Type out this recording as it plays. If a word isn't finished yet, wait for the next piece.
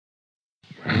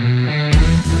Hello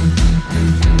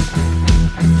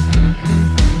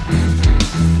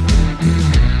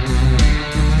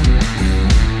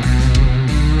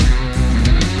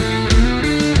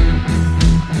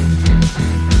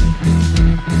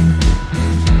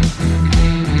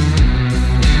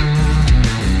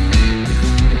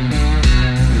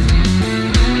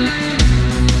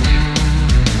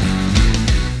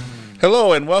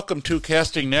and welcome to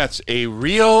Casting Nets, a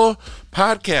real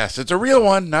podcast. It's a real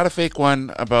one, not a fake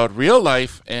one, about real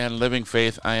life and living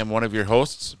faith. I am one of your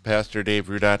hosts, Pastor Dave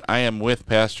Ruddat. I am with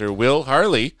Pastor Will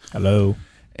Harley. Hello.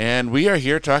 And we are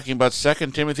here talking about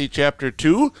 2 Timothy chapter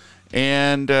 2,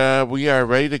 and we are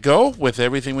ready to go with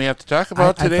everything we have to talk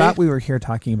about today. I thought we were here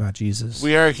talking about Jesus.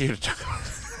 We are here to talk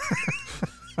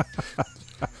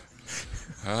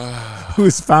about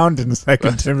Who's found in 2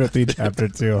 Timothy chapter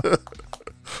 2.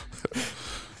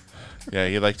 Yeah,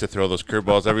 he likes to throw those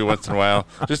curveballs every once in a while,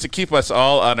 just to keep us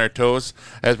all on our toes.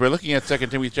 As we're looking at 2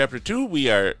 Timothy chapter 2, we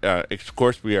are, of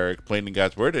course, we are explaining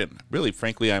God's Word, and really,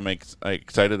 frankly, I'm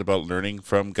excited about learning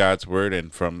from God's Word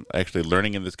and from actually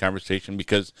learning in this conversation,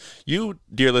 because you,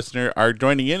 dear listener, are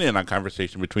joining in on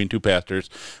conversation between two pastors.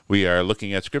 We are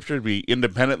looking at Scriptures. We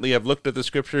independently have looked at the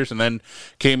Scriptures and then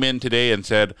came in today and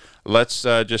said, let's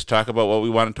just talk about what we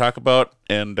want to talk about.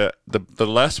 And the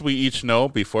less we each know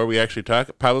before we actually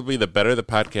talk, probably the better the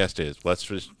podcast is.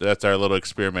 That's our little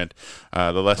experiment.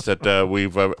 The less that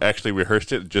we've actually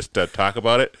rehearsed it, just talk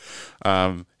about it,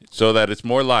 so that it's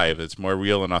more live, it's more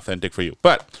real and authentic for you.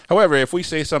 But, however, if we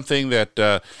say something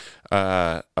that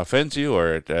offends you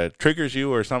or triggers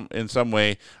you or in some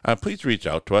way, please reach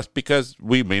out to us, because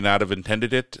we may not have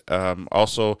intended it.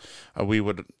 Also, we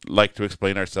would like to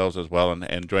explain ourselves as well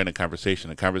and join a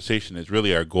conversation. A conversation is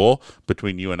really our goal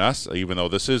between you and us. Even though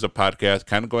this is a podcast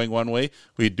kind of going one way,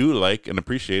 we do like and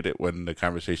appreciate it when the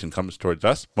conversation comes towards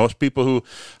us. Most people who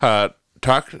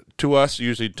talk to us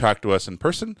usually talk to us in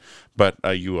person, but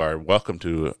you are welcome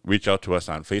to reach out to us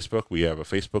on Facebook. We have a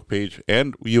Facebook page,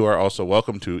 and you are also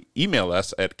welcome to email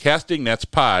us at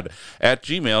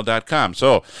castingnetspod@gmail.com.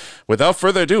 So without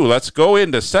further ado, let's go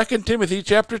into 2 Timothy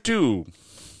chapter 2.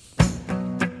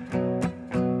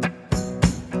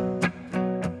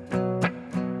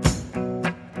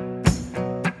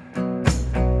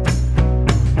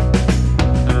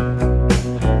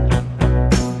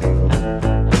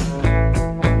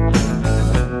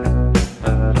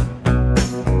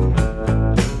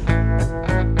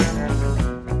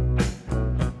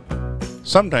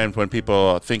 Sometimes when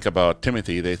people think about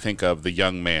Timothy, they think of the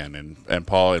young man, and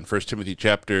Paul in 1 Timothy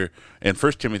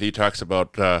talks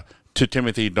about to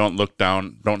Timothy, don't look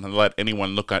down, don't let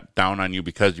anyone look down on you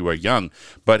because you are young.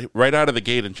 But right out of the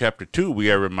gate in chapter 2,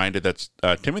 we are reminded that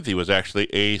Timothy was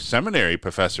actually a seminary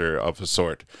professor of a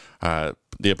sort.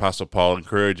 The Apostle Paul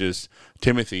encourages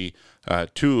Timothy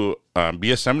to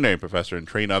be a seminary professor and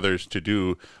train others to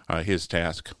do his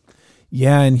task.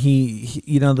 Yeah, and he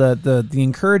you know, the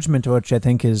encouragement, which I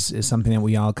think is something that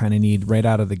we all kind of need right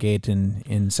out of the gate in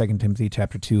 2 Timothy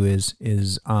chapter 2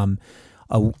 is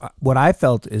what I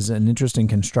felt is an interesting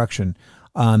construction.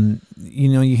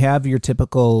 You have your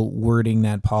typical wording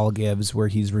that Paul gives where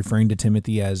he's referring to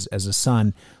Timothy as a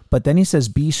son, but then he says,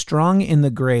 be strong in the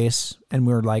grace, and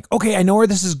we're like, okay, I know where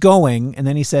this is going, and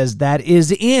then he says, that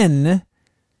is in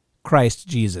Christ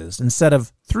Jesus, instead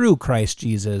of through Christ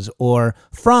Jesus or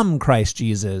from Christ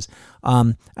Jesus.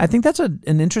 I think that's an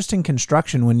interesting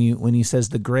construction when he says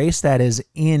the grace that is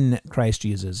in Christ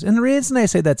Jesus. And the reason I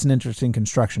say that's an interesting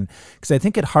construction, because I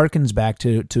think it harkens back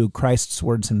to Christ's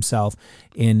words himself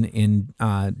in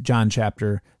John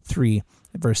chapter 3,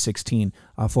 verse 16.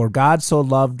 For God so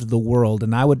loved the world,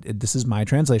 and this is my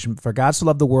translation, for God so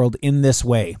loved the world in this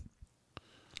way,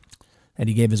 that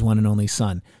he gave his one and only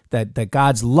Son. That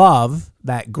God's love,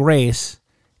 that grace,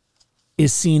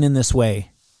 is seen in this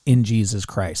way in Jesus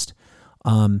Christ.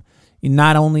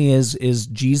 Not only is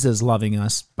Jesus loving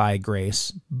us by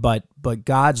grace, but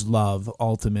God's love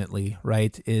ultimately,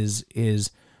 right, is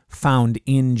found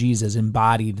in Jesus,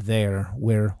 embodied there,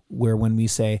 where when we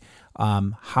say,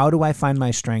 how do I find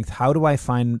my strength? How do I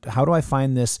find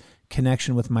this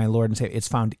connection with my Lord and Savior? It's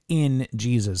found in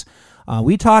Jesus.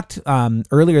 We talked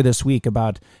earlier this week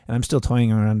about, and I'm still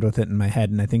toying around with it in my head,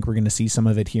 and I think we're going to see some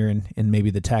of it here in maybe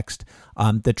the text,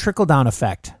 the trickle-down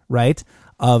effect, right,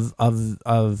 of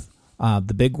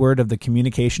the big word of the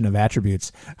communication of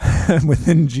attributes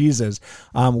within Jesus,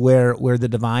 where the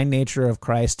divine nature of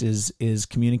Christ is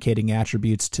communicating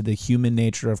attributes to the human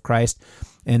nature of Christ.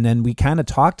 And then we kind of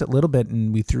talked a little bit,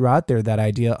 and we threw out there that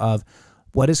idea of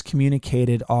what is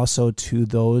communicated also to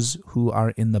those who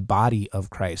are in the body of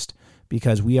Christ,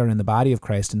 because we are in the body of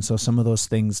Christ, and so some of those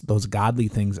things, those godly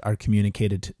things, are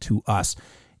communicated to us.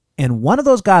 And one of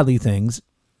those godly things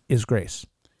is grace,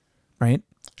 right?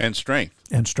 And strength.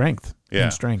 And strength. Yeah.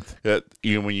 And strength.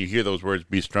 When you hear those words,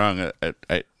 be strong,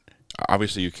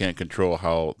 obviously you can't control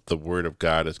how the word of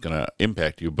God is going to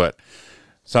impact you, but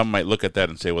some might look at that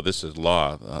and say, well, this is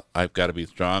law. I've got to be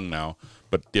strong now.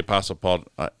 But the Apostle Paul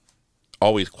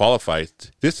always qualifies,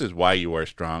 this is why you are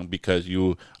strong, because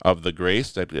you of the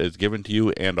grace that is given to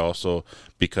you, and also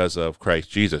because of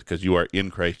Christ Jesus, because you are in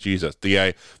Christ Jesus.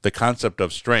 The concept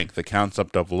of strength, the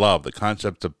concept of love, the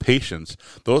concept of patience,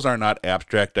 those are not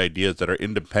abstract ideas that are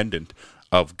independent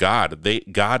of God.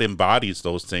 God embodies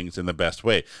those things in the best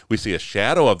way. We see a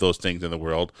shadow of those things in the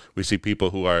world. We see people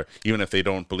who are, even if they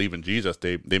don't believe in Jesus,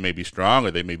 they may be strong,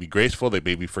 or they may be graceful, they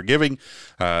may be forgiving,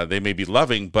 they may be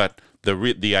loving, but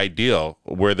the ideal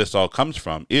where this all comes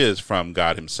from is from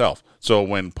God himself. So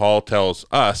when Paul tells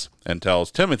us and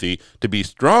tells Timothy to be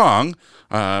strong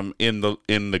in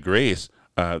the grace,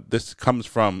 this comes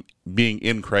from being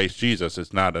in Christ Jesus.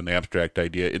 It's not an abstract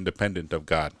idea independent of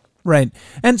God. Right.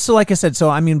 And so, like I said,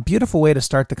 beautiful way to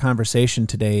start the conversation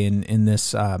today in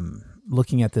this,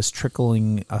 looking at this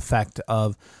trickling effect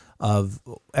of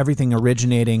everything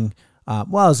originating,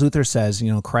 as Luther says,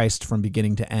 Christ from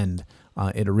beginning to end.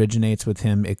 It originates with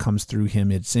him. It comes through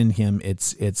him. It's in him.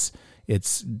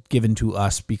 It's given to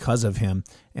us because of him.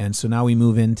 And so now we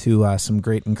move into some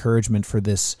great encouragement for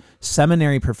this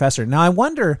seminary professor. Now I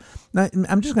wonder,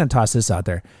 I'm just going to toss this out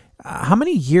there. How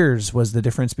many years was the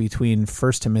difference between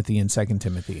 1 Timothy and 2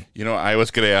 Timothy? I was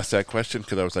going to ask that question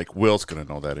because I was like, Will's going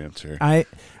to know that answer. I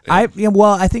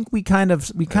think we kind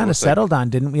of settled on,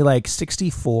 didn't we? Like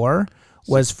 64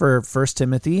 was for 1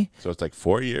 Timothy. So it's like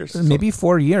 4 years? Maybe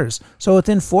 4 years. So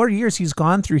within 4 years, he's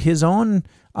gone through his own,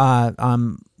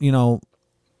 bumps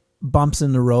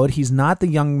in the road. He's not the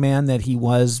young man that he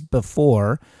was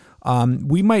before.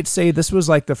 We might say this was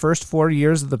like the first 4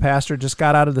 years that the pastor just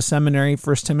got out of the seminary.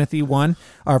 1 Timothy 1.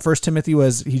 1 Timothy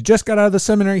was, he just got out of the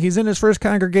seminary. He's in his first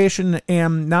congregation,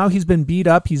 and now he's been beat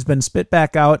up. He's been spit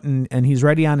back out, and he's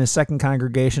ready on his second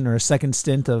congregation, or a second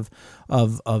stint of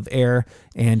air.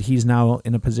 And he's now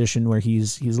in a position where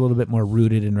he's a little bit more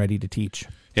rooted and ready to teach.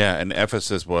 Yeah. And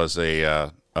Ephesus was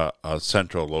a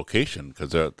central location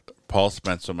because Paul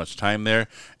spent so much time there,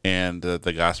 and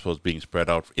the gospel is being spread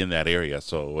out in that area.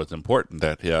 So it was important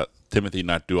that Timothy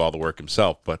not do all the work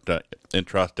himself, but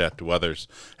entrust that to others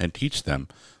and teach them.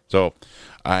 So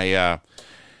are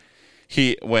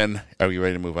we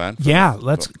ready to move on? Yeah,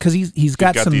 let's, because he's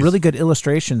got some really good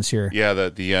illustrations here. Yeah,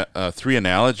 the three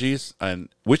analogies. And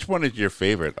which one is your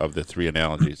favorite of the three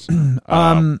analogies?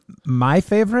 My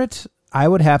favorite, I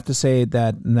would have to say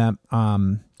that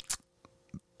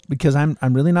because I'm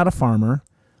really not a farmer,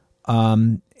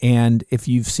 and if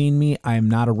you've seen me, I'm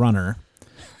not a runner.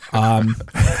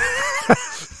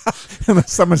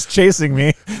 Unless someone's chasing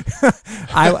me,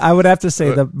 I would have to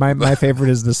say that my favorite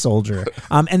is the soldier,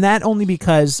 and that only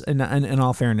because, in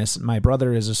all fairness, my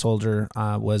brother is a soldier,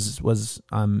 was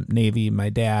Navy. My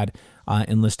dad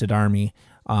enlisted Army.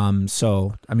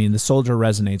 So I mean, the soldier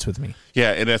resonates with me.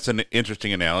 Yeah, and that's an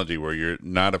interesting analogy where you're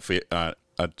not a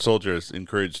soldier is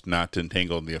encouraged not to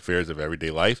entangle in the affairs of everyday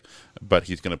life, but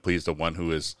he's going to please the one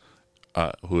who is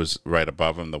right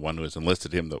above him, the one who has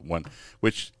enlisted him, the one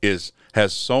which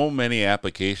has so many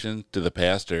applications to the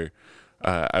pastor.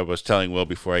 I was telling Will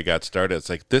before I got started, it's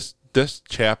like this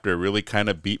chapter really kind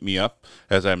of beat me up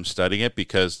as I'm studying it,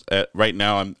 because right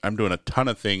now I'm doing a ton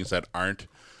of things that aren't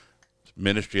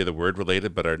ministry of the word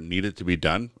related, but are needed to be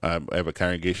done. I have a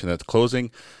congregation that's closing,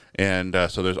 and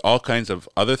so there's all kinds of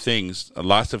other things,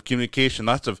 lots of communication,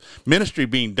 lots of ministry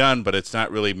being done, but it's not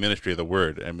really ministry of the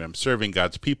word. I mean, I'm serving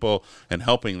God's people and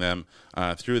helping them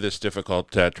through this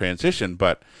difficult transition,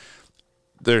 but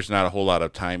there's not a whole lot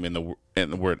of time in the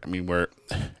word. I mean,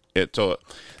 so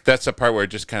that's the part where it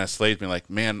just kind of slays me, like,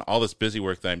 man, all this busy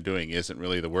work that I'm doing isn't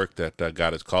really the work that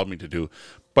God has called me to do.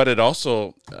 But it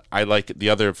also, I like the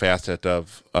other facet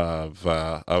of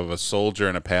a soldier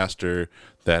and a pastor.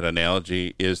 That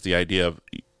analogy is the idea of,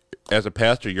 as a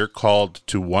pastor, you're called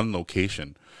to one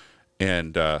location,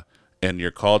 and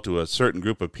you're called to a certain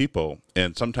group of people.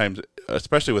 And sometimes,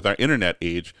 especially with our internet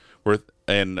age,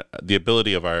 and the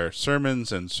ability of our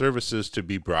sermons and services to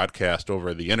be broadcast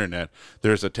over the internet,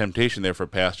 there's a temptation there for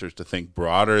pastors to think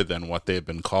broader than what they've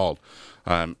been called.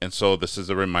 And so this is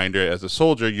a reminder, as a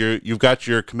soldier, you've got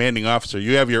your commanding officer,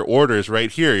 you have your orders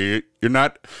right here. You're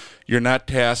not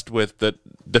tasked with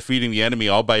defeating the enemy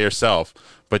all by yourself,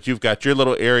 but you've got your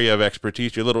little area of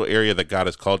expertise, your little area that God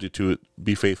has called you to.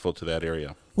 Be faithful to that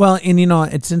area. Well, and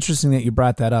it's interesting that you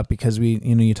brought that up, because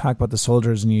you talk about the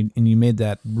soldiers, and you made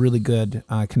that really good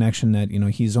connection that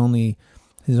his only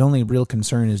real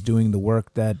concern is doing the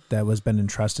work that was been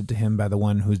entrusted to him by the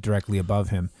one who's directly above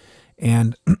him.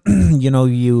 And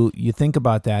you think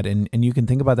about that, and you can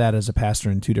think about that as a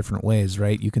pastor in two different ways,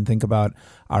 right? You can think about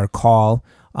our call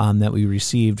that we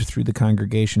received through the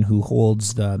congregation who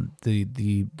holds the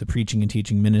preaching and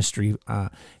teaching ministry,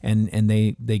 and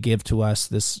they give to us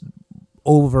this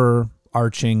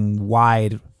overarching,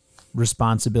 wide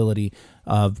responsibility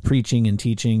of preaching and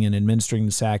teaching and administering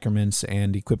the sacraments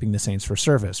and equipping the saints for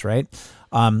service, right?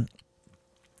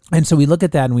 And so we look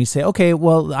at that and we say, okay,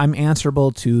 well, I'm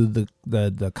answerable to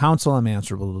the council, I'm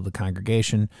answerable to the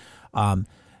congregation,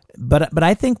 but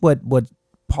I think what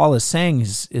Paul is saying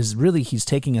is really he's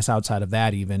taking us outside of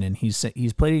that even, and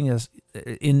he's putting us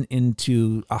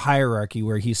into a hierarchy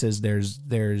where he says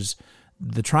there's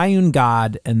the triune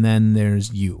God, and then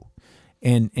there's you,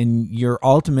 and you're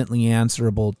ultimately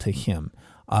answerable to him.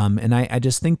 And I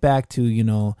just think back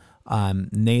to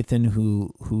Nathan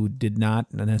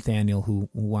Nathaniel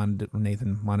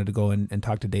Nathan wanted to go and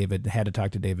talk to David, had to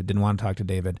talk to David, didn't want to talk to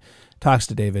David, talks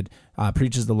to David,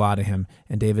 preaches the law to him,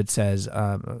 and David says,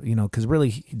 because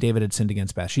really David had sinned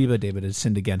against Bathsheba, David had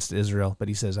sinned against Israel, but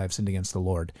he says, I've sinned against the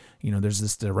Lord. There's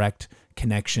this direct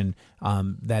connection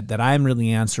that I'm really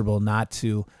answerable not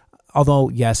to, although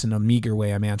yes, in a meager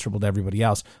way I'm answerable to everybody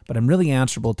else, but I'm really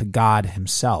answerable to God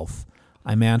himself.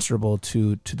 I'm answerable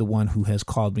to the one who has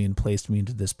called me and placed me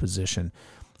into this position.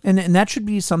 And that should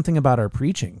be something about our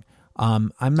preaching.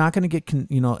 I'm not going to get,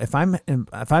 if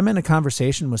I'm in a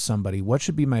conversation with somebody, what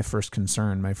should be my first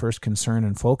concern? My first concern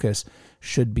and focus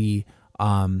should be,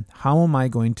 how am I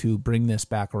going to bring this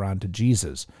back around to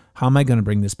Jesus? How am I going to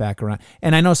bring this back around?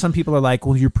 And I know some people are like,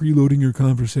 well, you're preloading your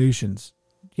conversations.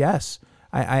 Yes.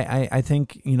 I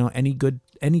think,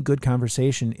 any good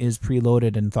conversation is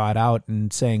preloaded and thought out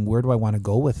and saying, where do I want to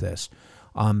go with this?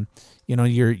 You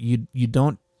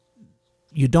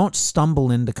don't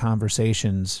stumble into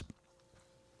conversations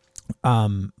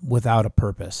without a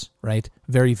purpose, right?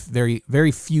 Very, very,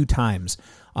 very few times,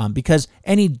 because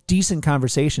any decent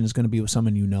conversation is going to be with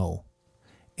someone you know,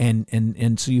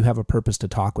 and so you have a purpose to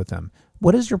talk with them.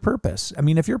 What is your purpose? I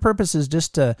mean, if your purpose is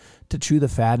just to chew the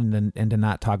fat and to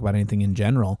not talk about anything in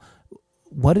general,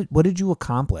 what did you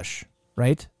accomplish,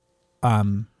 right?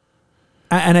 And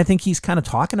I think he's kind of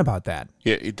talking about that.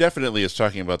 Yeah, he definitely is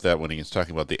talking about that when he's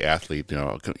talking about the athlete.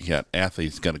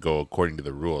 Athlete's going to go according to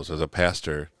the rules. As a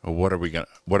pastor, what are we going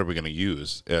to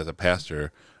use as a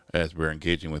pastor? As we're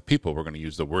engaging with people, we're going to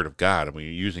use the Word of God, and we're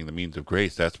using the means of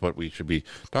grace. That's what we should be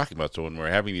talking about. So when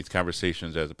we're having these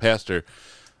conversations as a pastor,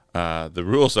 the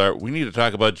rules are we need to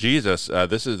talk about Jesus.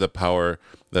 This is the power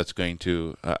that's going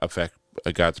to affect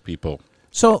God's people.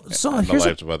 So and the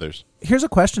lives of others. Here's a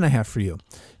question I have for you.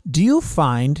 Do you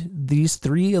find these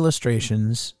three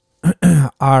illustrations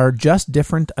are just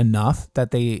different enough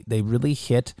that they really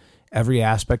hit every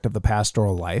aspect of the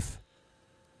pastoral life?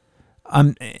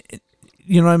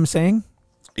 You know what I'm saying?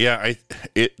 Yeah,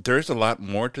 there's a lot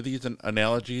more to these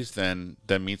analogies than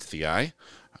meets the eye.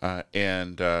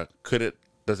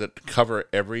 Does it cover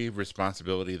every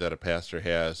responsibility that a pastor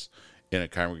has in a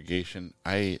congregation?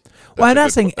 I'm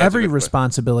not saying every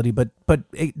responsibility, but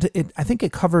I think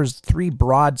it covers three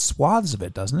broad swaths of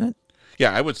it, doesn't it?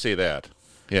 Yeah, I would say that.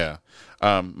 Yeah.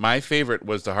 My favorite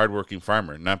was the hardworking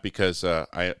farmer, not because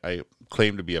I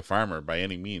claim to be a farmer by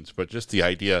any means, but just the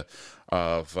idea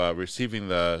of receiving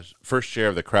the first share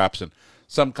of the crops. And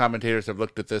some commentators have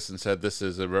looked at this and said this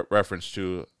is a reference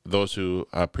to those who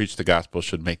preach the gospel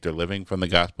should make their living from the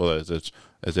gospel, as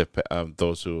if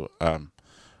those who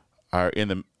are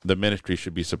in the ministry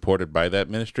should be supported by that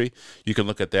ministry. You can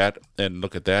look at that and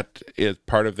look at that as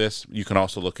part of this. You can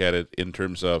also look at it in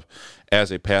terms of,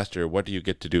 as a pastor, what do you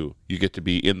get to do? You get to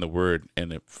be in the Word,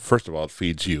 and first of all, it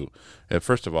feeds you.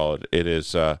 First of all, it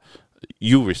is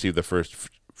you receive the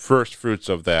first fruits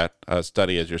of that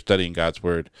study as you're studying God's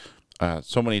Word.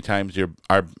 So many times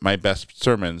my best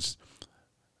sermons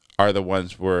are the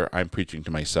ones where I'm preaching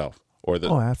to myself.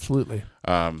 Absolutely.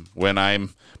 When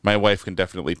my wife can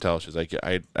definitely tell. She's like,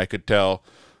 I could tell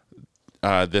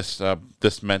this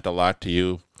meant a lot to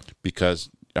you because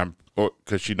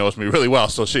she knows me really well.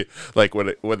 So she, like,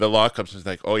 when the law comes, she's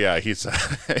like, oh yeah, he's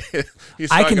he's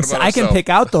talking about himself. I can pick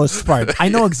out those parts. I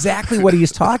know exactly what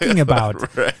he's talking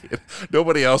about. Right.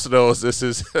 Nobody else knows this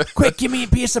is. Quick, give me a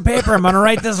piece of paper. I'm going to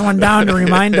write this one down to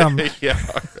remind him. Yeah.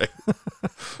 All right.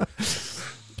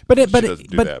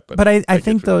 But I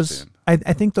think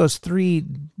those three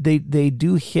they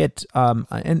do hit,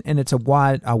 and it's a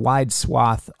wide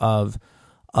swath of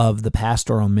the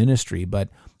pastoral ministry, but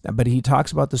he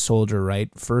talks about the soldier, right?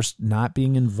 First, not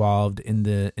being involved in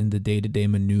the day-to-day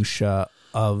minutia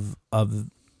of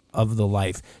the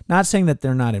life. Not saying that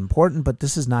they're not important, but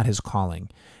this is not his calling.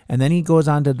 And then he goes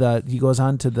on to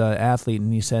the athlete,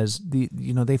 and he says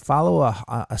they follow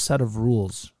a set of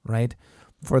rules, right,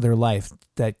 for their life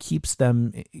that keeps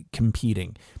them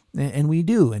competing, and we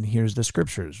do. And here's the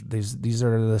scriptures. These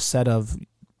are the set of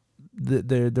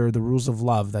they're the rules of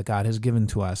love that God has given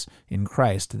to us in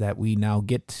Christ that we now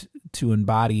get to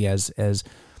embody as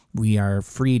we are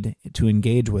freed to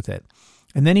engage with it.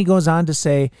 And then he goes on to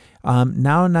say,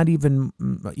 now not even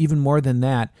more than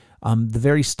that, the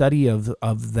very study of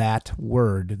that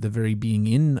word, the very being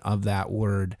in of that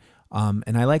word,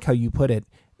 and I like how you put it,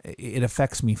 it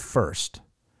affects me first.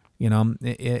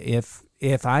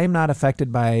 If I am not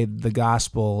affected by the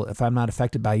gospel, if I'm not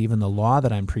affected by even the law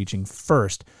that I'm preaching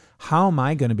first, how am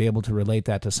I going to be able to relate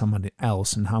that to someone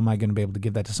else, and how am I going to be able to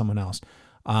give that to someone else?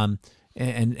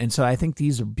 And so I think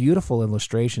these are beautiful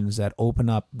illustrations that open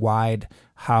up wide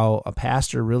how a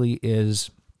pastor really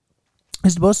is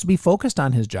supposed to be focused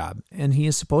on his job, and he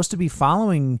is supposed to be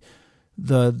following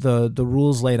the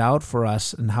rules laid out for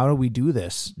us, and how do we do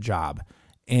this job,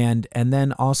 and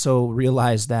then also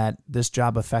realize that this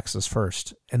job affects us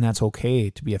first, and that's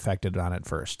okay to be affected on it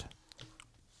first.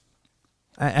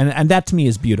 And that to me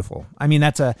is beautiful. I mean,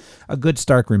 that's a good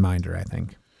stark reminder, I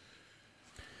think.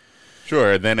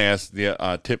 Sure, and then as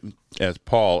as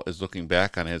Paul is looking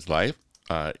back on his life,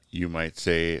 you might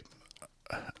say,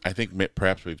 I think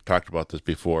perhaps we've talked about this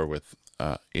before with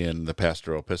in the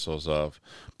pastoral epistles of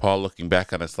Paul looking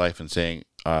back on his life and saying,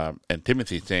 and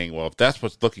Timothy saying, well, if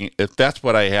that's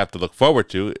what I have to look forward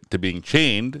to being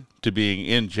chained, to being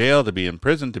in jail, to be in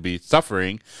prison, to be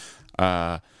suffering,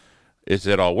 is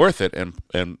it all worth it? And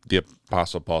the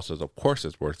Apostle Paul says, of course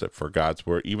it's worth it for God's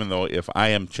word. Even though if I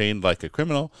am chained like a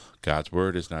criminal, God's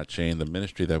word is not chained. The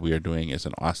ministry that we are doing is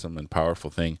an awesome and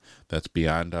powerful thing that's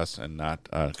beyond us and not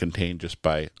contained just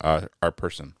by our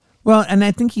person. Well, and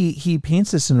I think he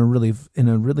paints this in a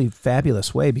really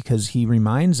fabulous way, because he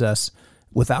reminds us,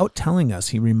 without telling us,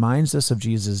 he reminds us of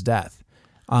Jesus' death.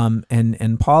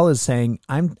 And Paul is saying,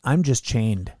 I'm just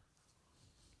chained.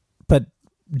 But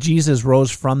Jesus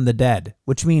rose from the dead,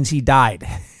 which means he died.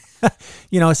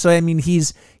 So I mean,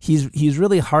 he's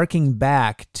really harking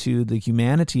back to the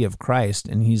humanity of Christ,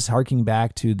 and he's harking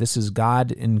back to this is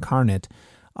God incarnate,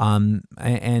 and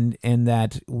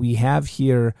that we have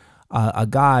here a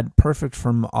God perfect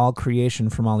from all creation,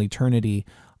 from all eternity,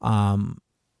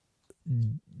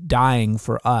 dying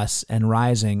for us and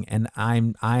rising, and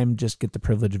I'm just get the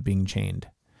privilege of being chained.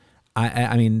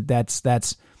 I mean,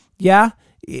 that's yeah.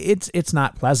 It's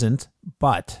not pleasant,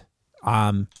 but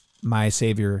my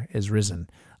Savior is risen.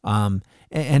 And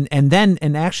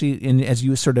as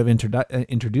you sort of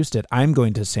introduced it, I'm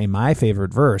going to say my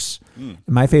favorite verse.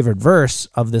 My favorite verse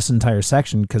of this entire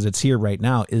section, because it's here right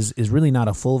now, is really not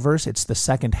a full verse. It's the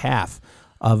second half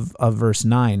of verse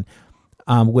 9,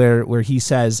 where he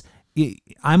says,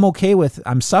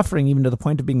 I'm suffering even to the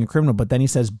point of being a criminal, but then he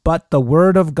says, but the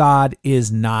word of God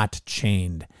is not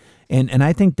chained. And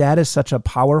I think that is such a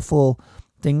powerful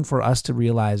thing for us to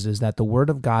realize, is that the Word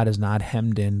of God is not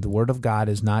hemmed in. The Word of God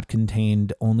is not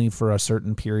contained only for a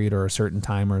certain period or a certain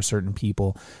time or a certain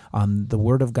people. The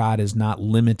Word of God is not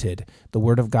limited. The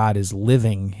Word of God is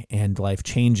living and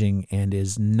life-changing and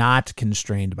is not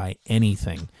constrained by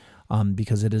anything,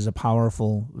 because it is a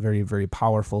powerful, very, very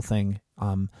powerful thing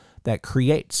that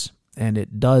creates. And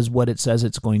it does what it says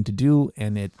it's going to do,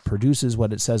 and it produces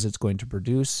what it says it's going to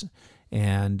produce,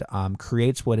 and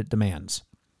creates what it demands.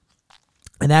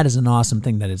 And that is an awesome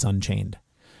thing, that it's unchained.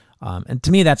 And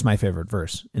to me, that's my favorite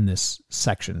verse in this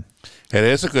section. It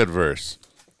is a good verse.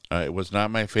 It was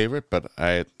not my favorite, but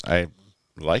I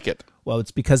like it. Well,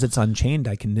 it's because it's unchained,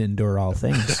 I can endure all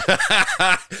things.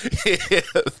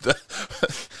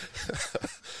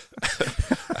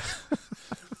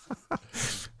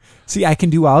 See, I can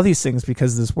do all these things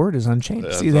because this word is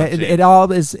unchained. See, that it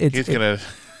all is. He's gonna.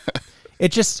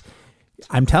 It just.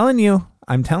 I'm telling you.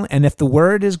 And if the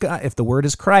word is God, if the word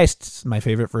is Christ, my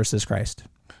favorite verse is Christ.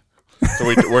 So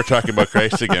we're talking about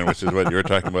Christ again, which is what you were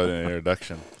talking about in the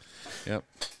introduction. Yep.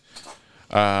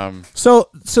 So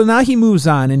now he moves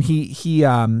on, and he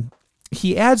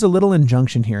adds a little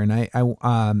injunction here,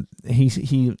 and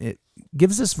he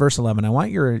gives this verse 11. I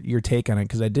want your take on it,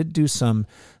 because I did do some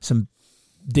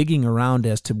digging around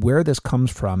as to where this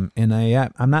comes from, and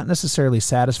I'm not necessarily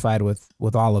satisfied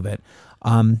with all of it.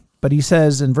 But he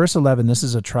says in verse 11, this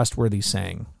is a trustworthy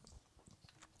saying.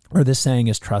 or this saying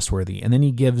is trustworthy. And then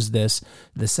he gives this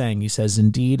saying. He says,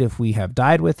 "Indeed, if we have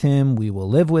died with him, we will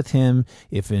live with him.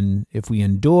 If we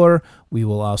endure, we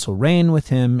will also reign with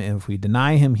him. And if we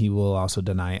deny him, he will also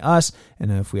deny us.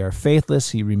 And if we are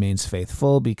faithless, he remains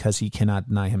faithful because he cannot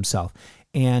deny himself."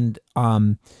 And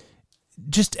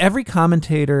just every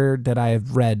commentator that I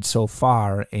have read so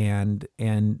far, and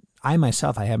I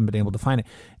myself, I haven't been able to find it,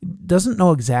 doesn't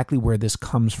know exactly where this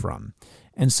comes from.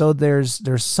 And so there's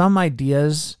some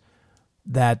ideas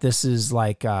that this is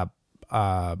like a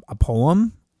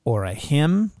poem or a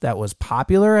hymn that was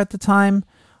popular at the time.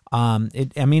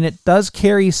 It does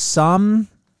carry some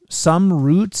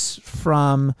roots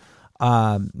from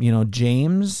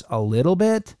James a little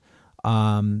bit,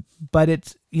 but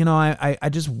it's I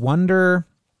just wonder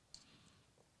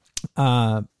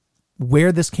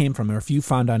where this came from, or if you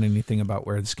found out anything about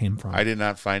where this came from. I did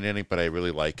not find any, but I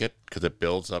really like it because it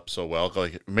builds up so well.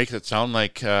 Like, it makes it sound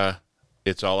like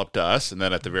it's all up to us, and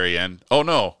then at the very end, oh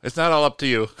no, it's not all up to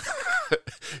you.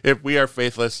 If we are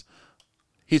faithless,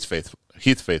 he's faithful.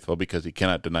 He's faithful because he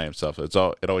cannot deny himself. It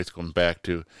always comes back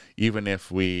to, even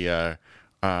if we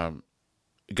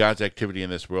God's activity in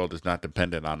this world is not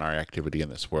dependent on our activity in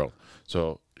this world.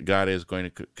 So God is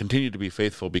going to continue to be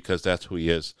faithful because that's who he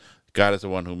is. God is the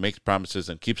one who makes promises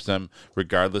and keeps them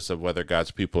regardless of whether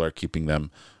God's people are keeping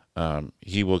them.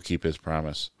 He will keep his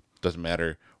promise. Doesn't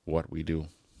matter what we do.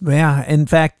 Yeah, in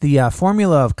fact, the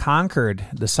formula of Concord,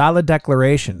 the solid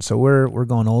declaration. So we're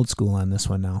going old school on this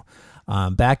one now.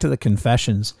 Back to the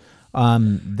Confessions.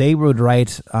 They would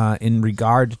write in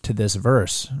regard to this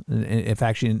verse, if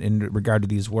actually in regard to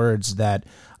these words, that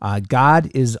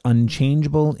God is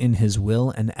unchangeable in his will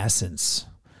and essence.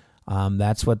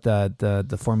 That's what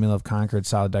the formula of Concord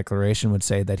solid declaration would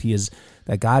say,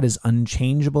 that God is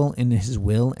unchangeable in his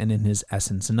will and in his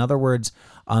essence. In other words,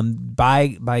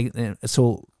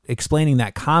 so explaining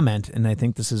that comment, and I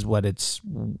think this is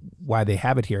why they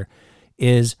have it here,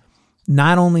 is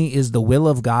not only is the will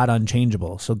of God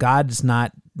unchangeable, so God's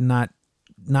not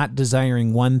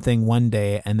desiring one thing one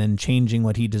day and then changing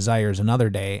what he desires another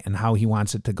day and how he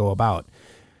wants it to go about.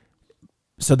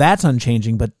 So that's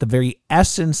unchanging, but the very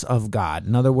essence of God,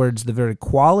 in other words, the very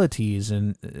qualities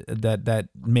and that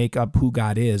make up who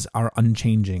God is, are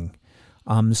unchanging.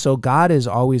 So God is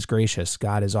always gracious.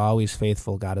 God is always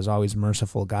faithful. God is always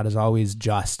merciful. God is always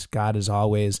just. God is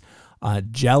always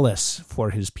jealous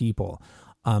for his people.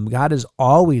 God is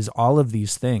always all of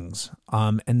these things,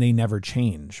 and they never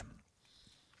change.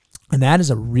 And that is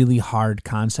a really hard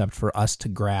concept for us to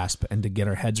grasp and to get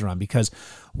our heads around, because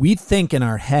we think in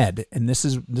our head, and this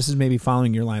is maybe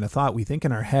following your line of thought, we think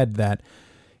in our head that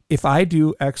if I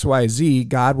do X, Y, Z,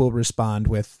 God will respond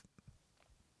with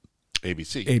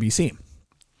ABC.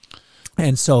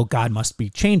 And so God must be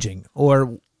changing,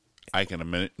 or I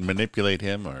can manipulate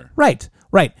him, or right.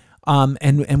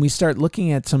 And we start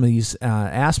looking at some of these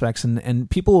aspects, and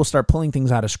people will start pulling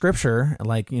things out of Scripture,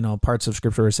 like parts of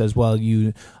Scripture where it says, "Well,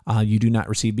 you do not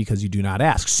receive because you do not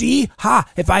ask." See,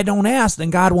 if I don't ask, then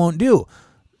God won't do.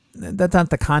 That's not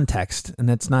the context, and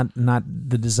that's not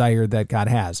the desire that God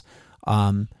has.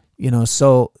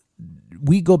 So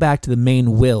we go back to the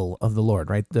main will of the Lord,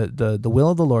 right? The will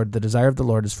of the Lord, the desire of the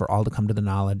Lord, is for all to come to the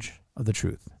knowledge of the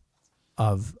truth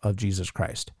of Jesus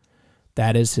Christ.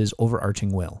 That is his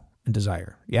overarching will and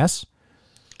desire. Yes?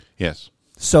 Yes.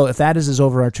 So if that is his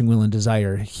overarching will and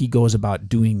desire, he goes about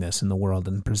doing this in the world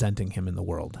and presenting him in the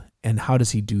world. And how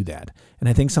does he do that? And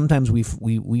I think sometimes we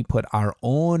put our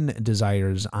own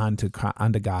desires onto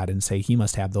God and say he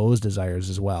must have those desires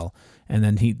as well. And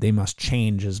then they must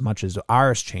change as much as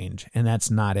ours change. And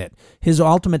that's not it. His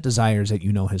ultimate desire is that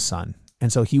you know his son.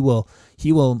 And so he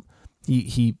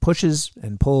pushes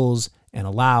and pulls and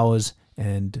allows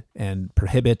and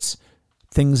prohibits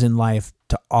things in life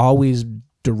to always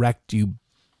direct you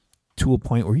to a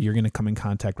point where you're going to come in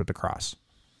contact with the cross.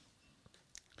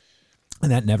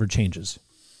 And that never changes.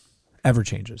 Ever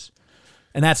changes.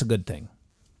 And that's a good thing.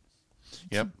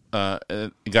 Yep.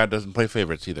 God doesn't play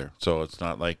favorites either. So it's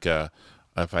not like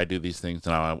if I do these things,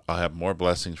 now I'll have more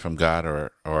blessings from God,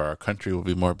 or our country will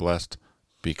be more blessed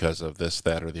because of this,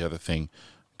 that, or the other thing.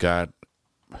 God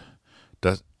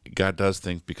does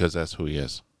things because that's who he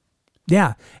is.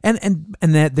 Yeah. And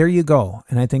that, there you go.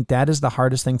 And I think that is the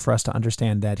hardest thing for us to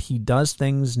understand, that he does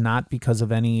things not because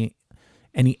of any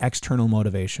external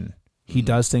motivation. He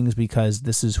does things because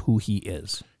this is who he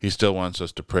is. He still wants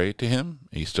us to pray to him.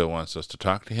 He still wants us to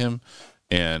talk to him.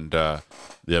 And the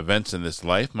events in this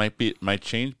life might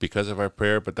change because of our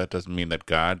prayer, but that doesn't mean that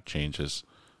God changes.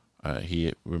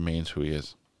 He remains who he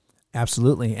is.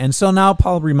 Absolutely. And so now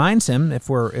Paul reminds him, if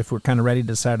we're kind of ready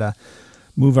to start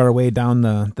move our way down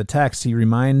the text, he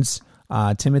reminds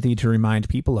Timothy to remind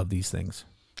people of these things.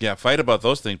 Yeah, fight about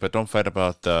those things, but don't fight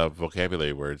about the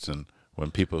vocabulary words. And when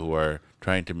people who are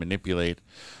trying to manipulate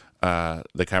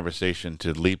the conversation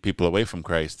to lead people away from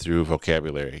Christ through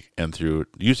vocabulary and through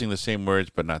using the same words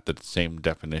but not the same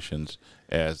definitions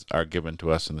as are given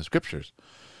to us in the Scriptures.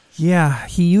 Yeah,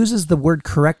 he uses the word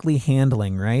correctly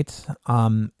handling, right?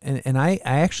 And I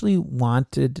actually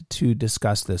wanted to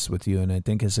discuss this with you, and I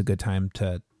think it's a good time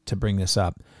to bring this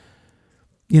up.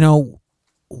 You know,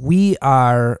 we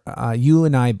are, you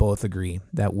and I both agree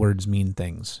that words mean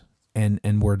things,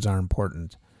 and words are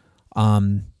important.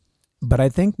 But I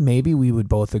think maybe we would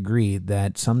both agree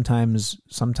that sometimes,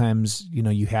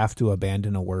 you have to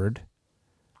abandon a word,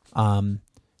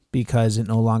 because it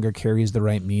no longer carries the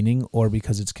right meaning or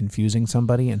because it's confusing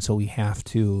somebody. And so we have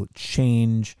to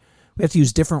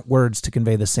use different words to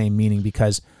convey the same meaning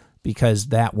because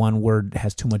that one word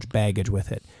has too much baggage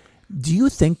with it. Do you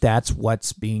think that's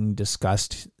what's being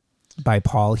discussed by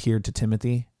Paul here to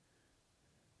Timothy?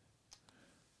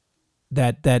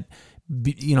 That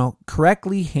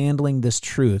correctly handling this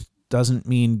truth doesn't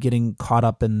mean getting caught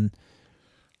up in,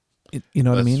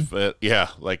 what I mean? Yeah,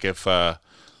 like if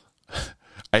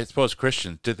I suppose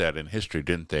Christians did that in history,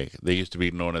 didn't they? They used to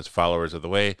be known as followers of the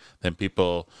way. Then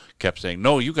people kept saying,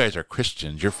 "No, you guys are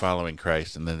Christians. You're following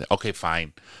Christ." And then, okay,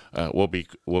 fine, we'll be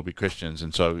Christians.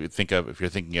 And so if you're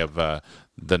thinking of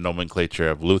the nomenclature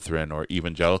of Lutheran or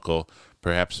evangelical,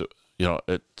 perhaps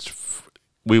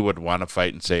we would want to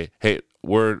fight and say, "Hey,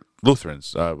 we're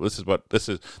Lutherans. This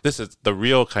is the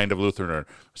real kind of Lutheran." Or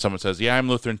someone says, "Yeah, I'm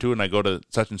Lutheran too, and I go to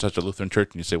such and such a Lutheran church,"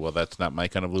 and you say, "Well, that's not my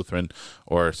kind of Lutheran."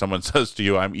 Or someone says to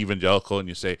you, "I'm evangelical," and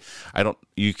you say,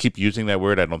 You keep using that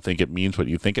word. I don't think it means what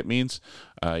you think it means.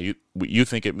 You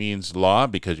think it means law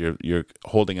because you're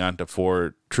holding on to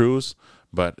four truths,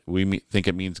 but we think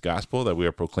it means gospel, that we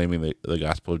are proclaiming the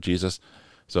gospel of Jesus.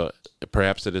 So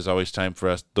perhaps it is always time for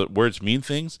us. The words mean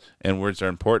things, and words are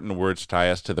important. Words tie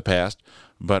us to the past,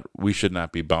 but we should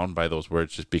not be bound by those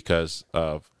words just because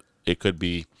it could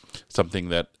be something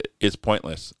that is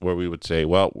pointless, where we would say,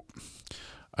 well,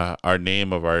 our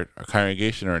name of our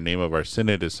congregation or our name of our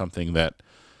synod is something that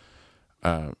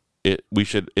it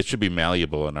should be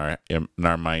malleable in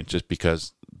our minds, just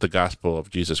because the gospel of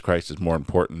Jesus Christ is more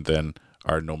important than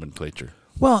our nomenclature.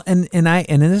 Well, and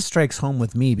this strikes home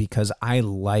with me because I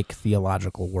like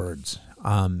theological words.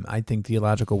 I think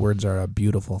theological words are a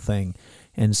beautiful thing.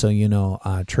 And so,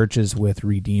 churches with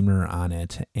Redeemer on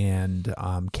it and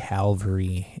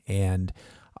Calvary and,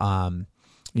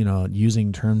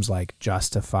 using terms like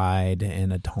justified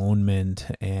and atonement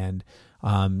and,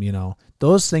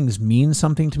 those things mean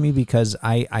something to me because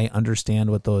I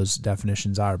understand what those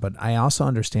definitions are. But I also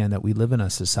understand that we live in a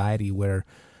society where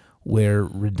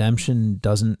redemption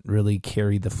doesn't really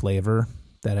carry the flavor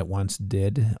that it once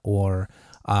did, or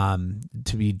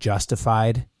to be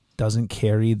justified doesn't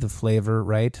carry the flavor,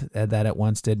 right, that it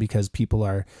once did, because people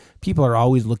are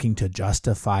always looking to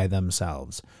justify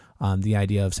themselves. The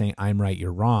idea of saying I'm right,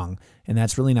 you're wrong, and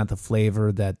that's really not the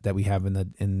flavor that we have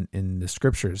in the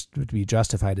Scriptures. To be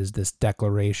justified is this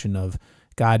declaration of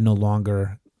God no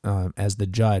longer as the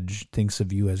judge thinks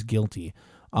of you as guilty.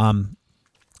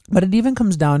 But it even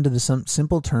comes down to some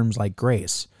simple terms like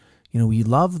grace. We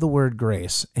love the word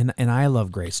grace, and I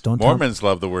love grace. Mormons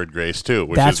love the word grace too.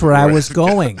 That's where I was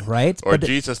going, right? Or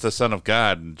Jesus, the Son of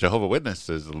God. Jehovah's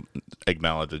Witnesses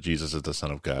acknowledge that Jesus is the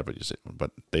Son of God,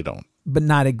 but they don't. But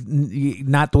not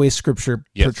the way Scripture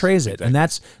portrays it, exactly. And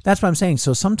that's what I'm saying.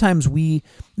 So sometimes and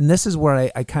this is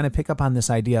where I kind of pick up on this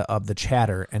idea of the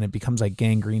chatter, and it becomes like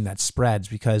gangrene that spreads,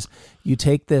 because you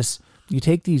take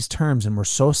these terms and we're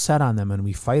so set on them and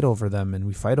we fight over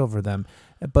them.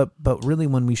 But really,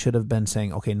 when we should have been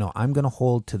saying, okay, no, I'm going to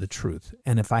hold to the truth.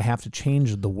 And if I have to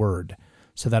change the word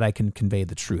so that I can convey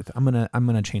the truth, I'm going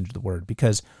to change the word,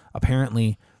 because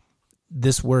apparently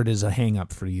this word is a hang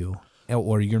up for you,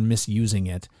 or you're misusing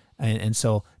it. And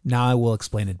so now I will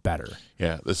explain it better.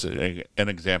 Yeah. This is an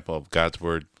example of God's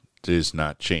word is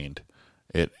not chained.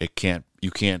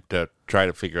 You can't try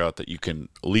to figure out that you can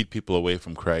lead people away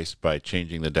from Christ by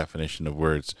changing the definition of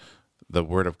words. The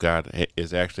Word of God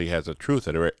has a truth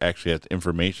that actually has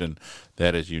information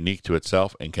that is unique to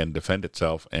itself and can defend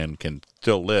itself and can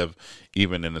still live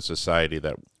even in a society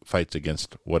that fights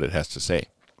against what it has to say.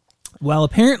 Well,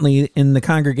 apparently in the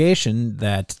congregation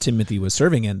that Timothy was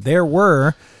serving in, there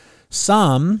were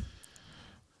some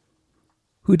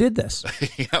who did this.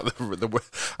 Yeah,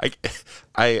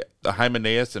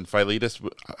 Hymenaeus and Philetus.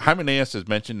 Hymenaeus is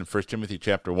mentioned in 1 Timothy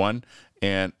chapter 1,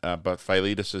 and but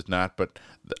Philetus is not. But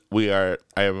I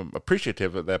am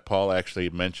appreciative that Paul actually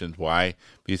mentions why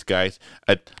these guys.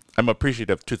 I'm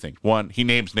appreciative of two things. One, he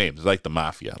names names like the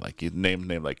mafia. Like, he names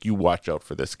name like, you watch out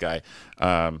for this guy,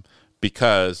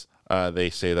 because they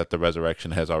say that the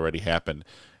resurrection has already happened,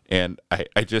 and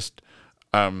I just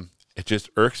it just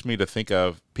irks me to think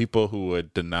of people who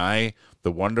would deny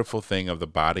the wonderful thing of the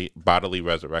bodily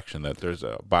resurrection, that there's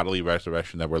a bodily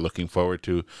resurrection that we're looking forward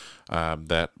to.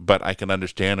 But I can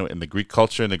understand in the Greek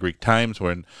culture, in the Greek times,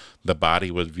 when the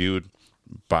body was viewed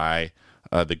by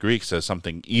the Greeks as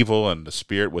something evil, and the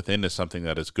spirit within is something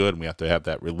that is good, and we have to have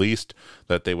that released,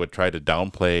 that they would try to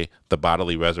downplay the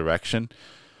bodily resurrection.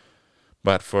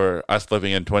 But for us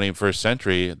living in 21st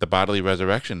century, the bodily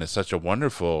resurrection is such a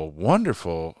wonderful,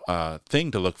 wonderful thing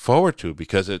to look forward to,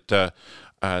 because the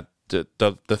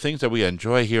things that we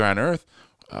enjoy here on earth,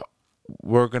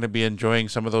 we're going to be enjoying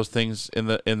some of those things in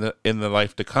the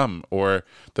life to come, or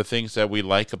the things that we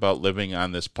like about living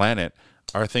on this planet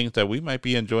are things that we might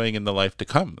be enjoying in the life to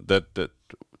come.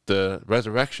 The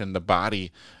resurrection, the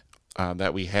body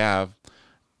that we have,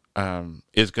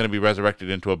 is going to be resurrected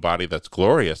into a body that's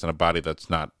glorious, and a body that's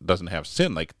doesn't have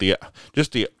sin. Like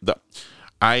just to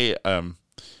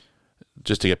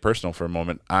get personal for a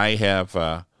moment,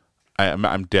 I'm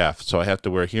deaf, so I have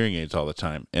to wear hearing aids all the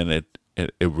time, and it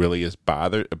really it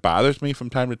bothers me from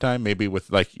time to time. Maybe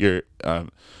with like your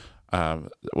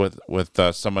with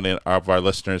someone of our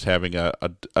listeners having a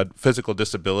physical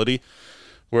disability,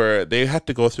 where they have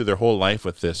to go through their whole life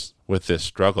with this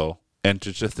struggle, and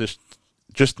to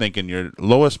just think in your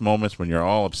lowest moments when you're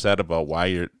all upset about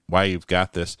why you've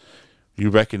got this, you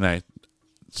recognize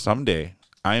someday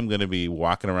I am going to be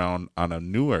walking around on a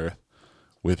new earth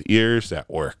with ears that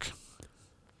work.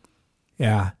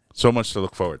 Yeah. So much to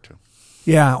look forward to.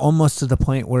 Yeah, almost to the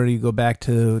point where you go back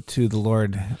to the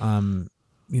Lord,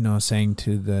 saying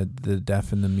to the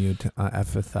deaf and the mute,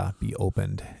 Ephphatha, be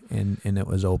opened, and it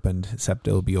was opened, except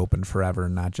it will be opened forever,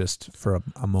 not just for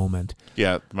a moment.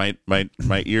 Yeah, my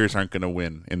ears aren't going to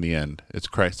win in the end. It's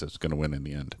Christ that's going to win in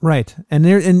the end. Right,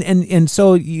 and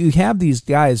so you have these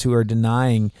guys who are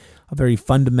denying a very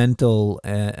fundamental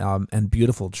and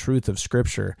beautiful truth of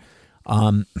Scripture,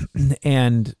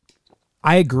 and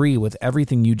I agree with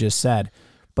everything you just said,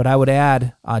 but I would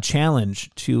add a challenge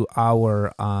to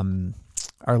our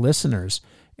listeners.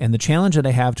 And the challenge that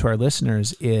I have to our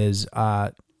listeners is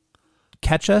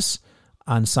catch us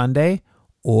on Sunday,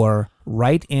 or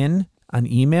write in an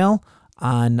email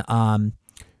on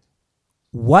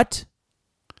what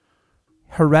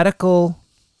heretical,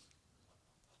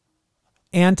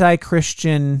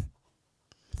 anti-Christian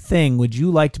thing would you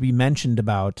like to be mentioned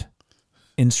about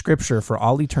in Scripture for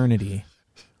all eternity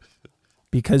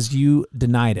because you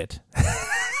denied it.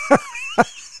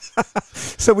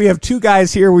 So we have two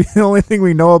guys here. The only thing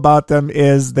we know about them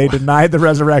is they denied the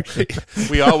resurrection.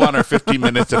 We all want our 15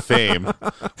 minutes of fame.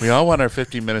 We all want our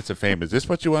 15 minutes of fame. Is this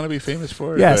what you want to be famous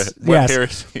for? Yes. What yes.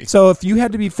 heresy? So if you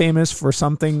had to be famous for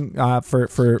something,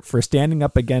 for standing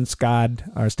up against God,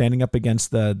 or standing up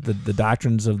against the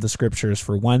doctrines of the Scriptures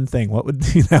for one thing, what would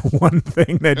be that one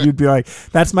thing that you'd be like,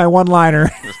 that's my one-liner?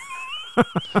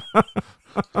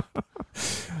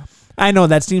 I know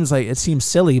it seems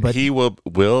silly, but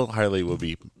Will Harley will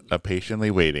be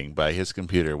patiently waiting by his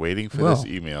computer, waiting for this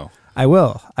email. I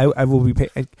will. I will be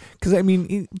because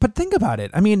but think about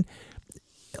it. I mean,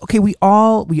 okay, we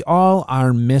all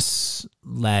are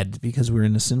misled because we're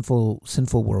in a sinful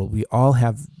world. We all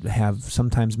have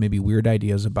sometimes maybe weird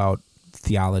ideas about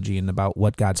theology and about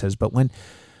what God says, but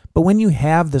when you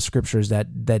have the Scriptures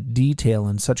that detail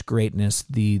in such greatness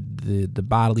the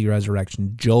bodily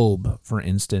resurrection, Job, for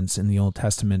instance, in the Old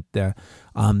Testament,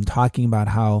 talking about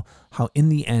how in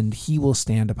the end he will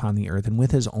stand upon the earth, and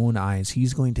with his own eyes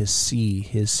he's going to see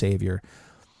his Savior.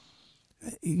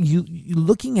 You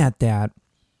looking at that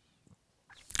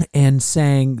and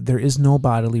saying there is no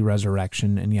bodily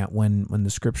resurrection, and yet when the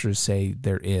Scriptures say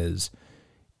there is,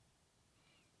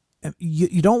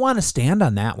 you don't want to stand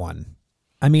on that one.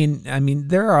 I mean,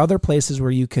 there are other places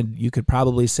where you could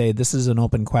probably say this is an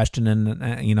open question,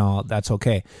 and that's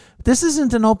okay. This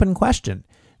isn't an open question.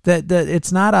 That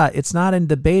it's not in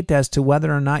debate as to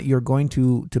whether or not you're going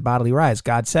to bodily rise.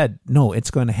 God said, no,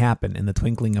 it's going to happen in the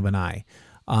twinkling of an eye.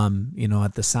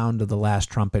 At the sound of the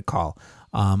last trumpet call,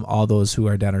 all those who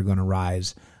are dead are going to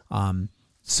rise.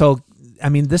 So I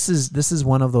mean, this is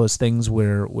one of those things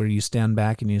where you stand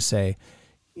back and you say,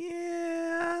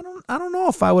 I don't know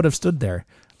if I would have stood there.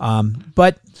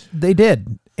 But they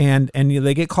did.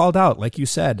 they get called out, like you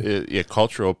said.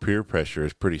 Cultural peer pressure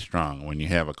is pretty strong when you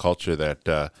have a culture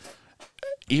that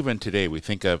even today we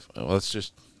think of. Well,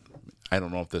 I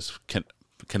don't know if this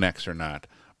connects or not,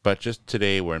 but just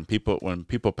today when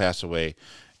people pass away,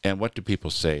 and what do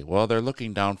people say? Well, they're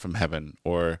looking down from heaven,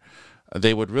 or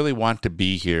they would really want to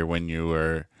be here when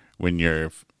you're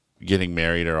getting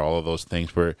married, or all of those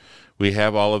things, where we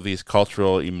have all of these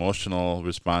cultural, emotional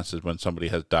responses when somebody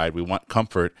has died. We want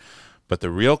comfort, but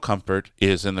the real comfort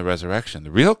is in the resurrection.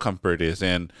 The real comfort is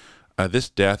in this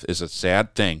death is a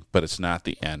sad thing, but it's not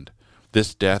the end.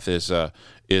 This death is a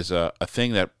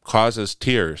thing that causes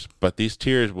tears, but these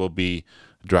tears will be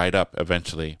dried up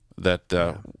eventually. That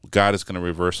God is going to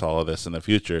reverse all of this in the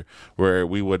future, where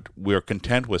we're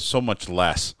content with so much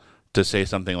less to say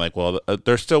something like, well,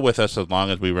 they're still with us as long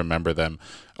as we remember them,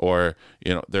 or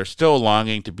they're still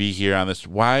longing to be here on this.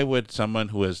 Why would someone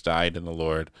who has died in the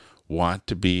Lord want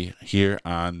to be here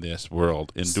on this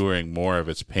world, enduring more of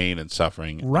its pain and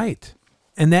suffering? Right,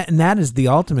 and that is the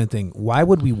ultimate thing. Why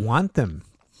would we want them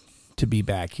to be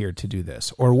back here to do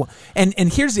this?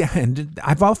 And here's and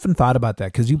I've often thought about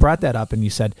that, because you brought that up and you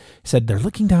said they're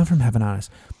looking down from heaven on us.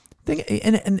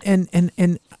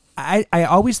 And I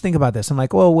always think about this. I'm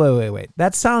like, whoa, wait.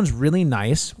 That sounds really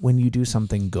nice when you do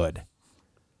something good.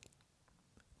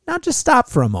 Now just stop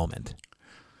for a moment.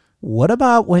 What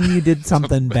about when you did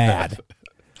something bad?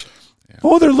 Yeah.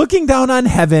 Oh, they're looking down on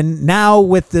heaven now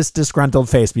with this disgruntled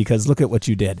face because look at what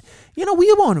you did. We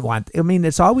won't want. I mean,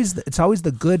 it's always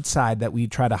the good side that we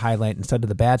try to highlight instead of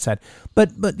the bad side.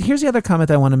 But here's the other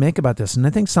comment I want to make about this, and I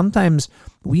think sometimes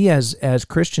we as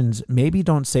Christians maybe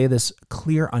don't say this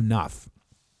clear enough.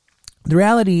 The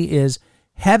reality is,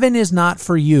 heaven is not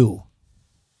for you.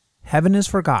 Heaven is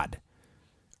for God.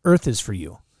 Earth is for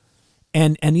you.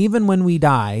 And even when we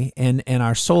die and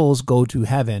our souls go to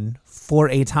heaven for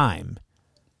a time,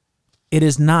 it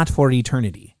is not for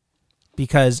eternity,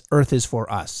 because earth is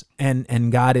for us.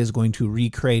 And God is going to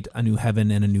recreate a new heaven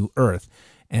and a new earth,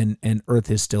 and earth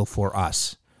is still for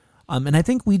us. And I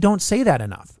think we don't say that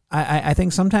enough. I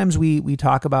think sometimes we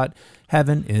talk about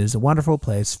heaven is a wonderful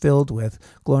place filled with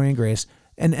glory and grace,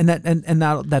 and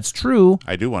that's true.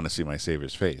 I do want to see my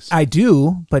Savior's face. I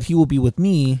do, but He will be with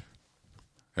me.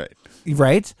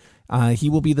 Right? He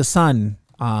will be the sun,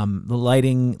 the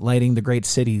lighting the great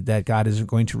city that God is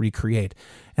going to recreate.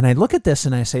 And I look at this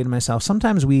and I say to myself,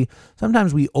 sometimes we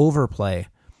overplay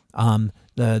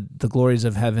the glories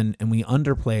of heaven, and we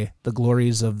underplay the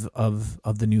glories of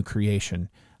the new creation,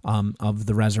 of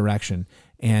the resurrection,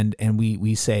 and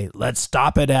we say, let's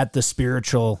stop it at the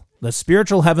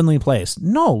spiritual heavenly place.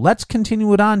 No, let's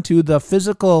continue it on to the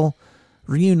physical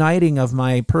reuniting of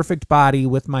my perfect body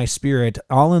with my spirit,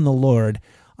 all in the Lord,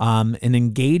 and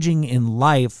engaging in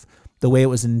life the way it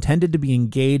was intended to be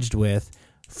engaged with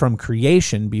from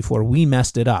creation before we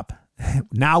messed it up.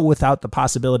 Now without the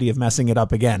possibility of messing it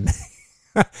up again.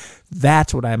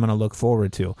 That's what I'm going to look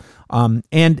forward to.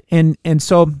 And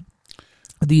so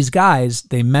these guys,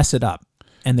 they mess it up,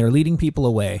 and they're leading people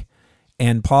away.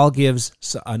 And Paul gives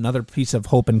another piece of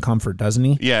hope and comfort, doesn't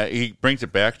he? Yeah, he brings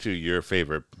it back to your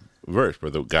favorite verse,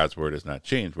 where God's word has not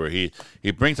changed, where he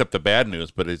brings up the bad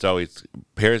news, but he's always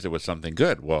pairs it with something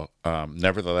good. Well,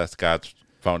 nevertheless, God's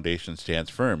foundation stands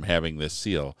firm, having this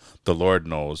seal. The Lord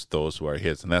knows those who are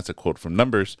his. And that's a quote from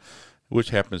Numbers,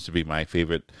 which happens to be my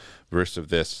favorite verse of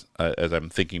this. As I'm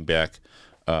thinking back,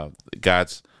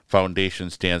 God's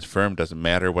foundation stands firm. Doesn't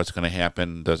matter what's going to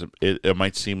happen. It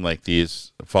might seem like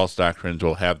these false doctrines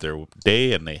will have their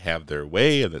day and they have their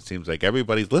way, and it seems like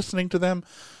everybody's listening to them.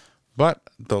 But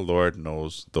the Lord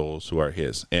knows those who are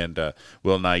his. And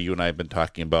Will, now you and I have been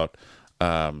talking about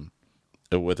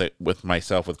with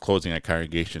myself, with closing a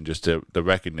congregation, just the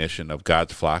recognition of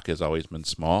God's flock has always been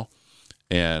small,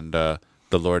 and the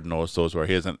Lord knows those who are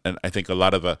his. And I think a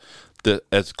lot of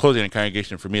as closing a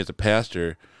congregation for me as a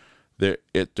pastor,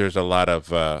 there's a lot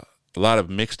of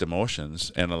mixed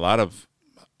emotions, and a lot of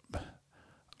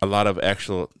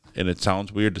actual, and it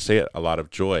sounds weird to say it, a lot of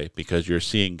joy, because you're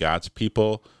seeing God's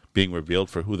people being revealed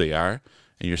for who they are,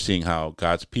 and you're seeing how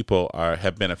God's people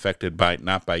have been affected by,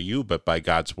 not by you, but by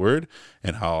God's word,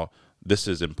 and how this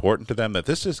is important to them, that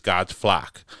this is God's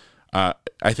flock. I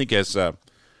think as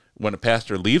when a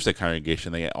pastor leaves a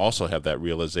congregation, they also have that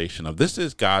realization of this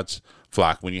is God's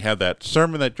flock. When you have that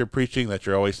sermon that you're preaching, that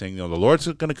you're always saying, the Lord's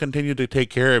going to continue to take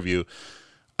care of you,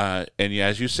 and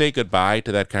as you say goodbye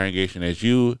to that congregation, as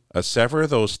you sever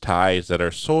those ties that are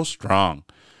so strong,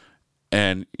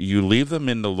 and you leave them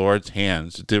in the Lord's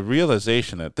hands, the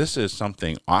realization that this is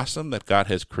something awesome that God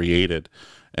has created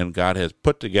and God has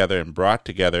put together and brought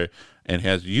together and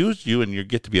has used you, and you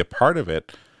get to be a part of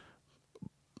it.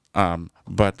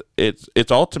 But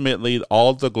it's ultimately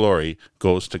all the glory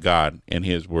goes to God and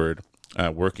His Word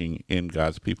working in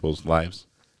God's people's lives.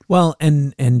 Well,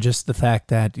 and just the fact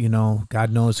that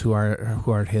God knows who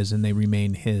are His, and they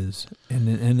remain His, and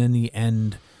in the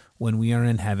end, when we are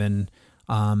in heaven,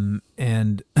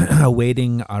 and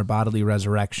awaiting our bodily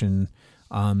resurrection,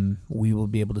 we will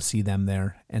be able to see them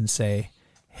there and say,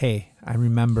 "Hey, I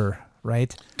remember."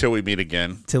 Right? Till we meet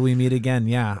again. Till we meet again.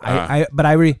 Yeah.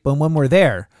 But when we're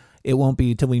there, it won't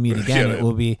be till we meet again. It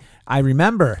will be. I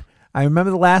remember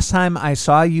the last time I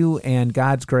saw you, and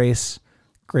God's grace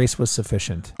was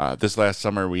sufficient. This last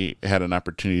summer, we had an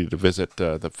opportunity to visit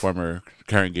the former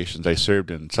congregations I served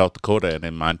in South Dakota and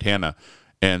in Montana,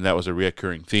 and that was a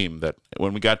reoccurring theme. That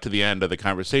when we got to the end of the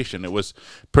conversation, it was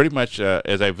pretty much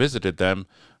as I visited them,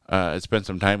 I spent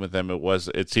some time with them.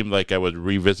 It seemed like I was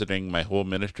revisiting my whole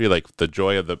ministry, like the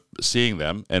joy of seeing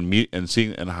them and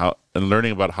seeing and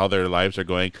learning about how their lives are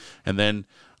going, and then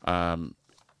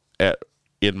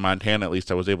in Montana, at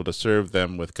least, I was able to serve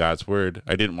them with God's Word.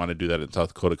 I didn't want to do that in South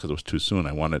Dakota because it was too soon.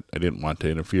 I didn't want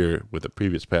to interfere with the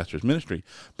previous pastor's ministry.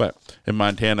 But in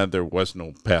Montana, there was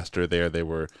no pastor there.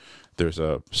 There's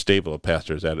a stable of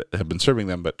pastors that have been serving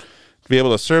them, but to be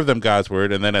able to serve them God's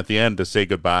Word, and then at the end to say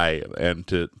goodbye and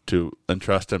to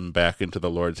entrust them back into the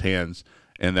Lord's hands.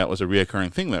 And that was a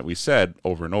reoccurring thing that we said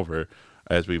over and over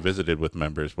as we visited with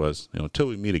members was, till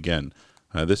we meet again,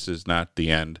 this is not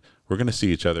the end. We're going to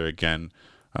see each other again.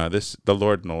 The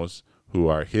Lord knows who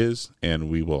are His, and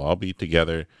we will all be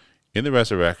together in the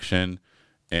resurrection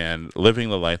and living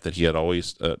the life that He had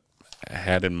always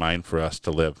had in mind for us to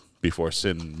live before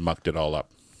sin mucked it all up.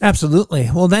 Absolutely.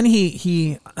 Well, then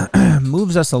he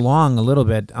moves us along a little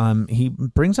bit. He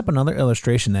brings up another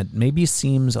illustration that maybe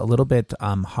seems a little bit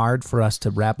hard for us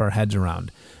to wrap our heads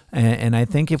around. And I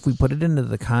think if we put it into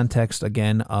the context,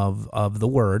 again, of the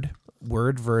word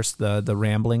versus the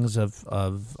ramblings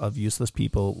of useless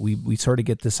people, we sort of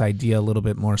get this idea a little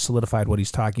bit more solidified what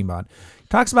he's talking about. He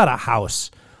talks about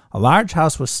a large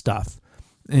house with stuff.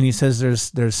 And he says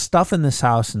there's stuff in this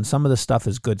house, and some of the stuff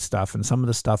is good stuff, and some of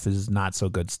the stuff is not so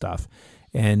good stuff.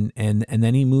 And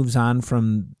then he moves on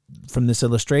from this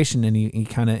illustration, and he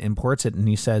kind of imports it, and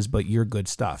he says, "But you're good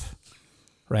stuff,"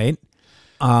 right?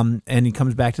 And he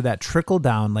comes back to that trickle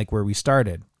down, like where we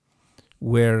started,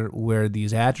 where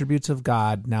these attributes of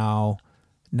God now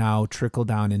trickle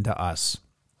down into us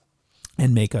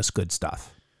and make us good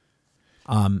stuff.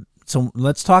 So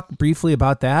let's talk briefly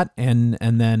about that, and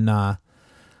then.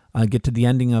 Get to the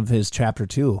ending of his chapter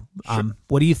 2. Sure.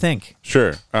 What do you think?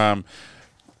 Sure.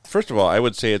 First of all, I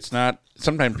would say it's not.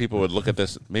 Sometimes people would look at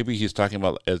this. Maybe he's talking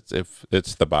about as if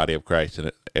it's the body of Christ,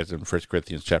 and as in 1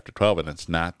 Corinthians chapter 12, and it's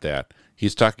not that.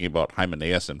 He's talking about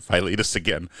Hymenaeus and Philetus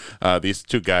again. These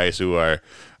two guys who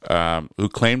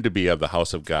claim to be of the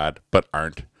house of God but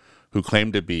aren't, who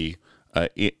claim to be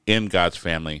in God's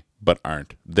family but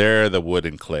aren't. They're the wood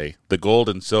and clay. The gold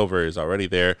and silver is already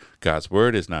there. God's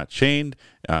Word is not chained.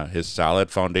 His solid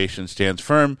foundation stands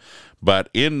firm. But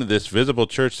in this visible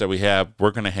church that we have, we're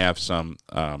going to have some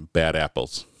bad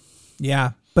apples.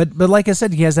 Yeah, but like I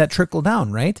said, he has that trickle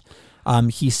down, right?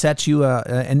 He sets you,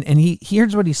 and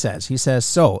here's what he says. He says,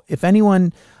 so if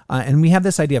anyone, and we have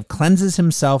this idea of cleanses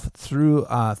himself through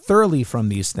thoroughly from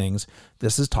these things.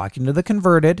 This is talking to the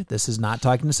converted. This is not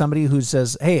talking to somebody who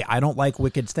says, "Hey, I don't like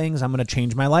wicked things. I'm going to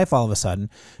change my life all of a sudden."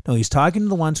 No, he's talking to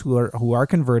the ones who are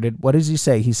converted. What does he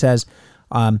say? He says,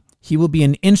 he will be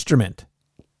an instrument,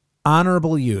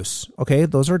 honorable use. Okay,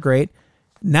 those are great.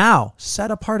 Now, set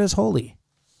apart as holy.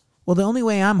 Well, the only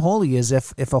way I'm holy is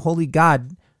if a holy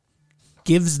God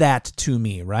gives that to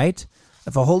me, right?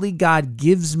 If a holy God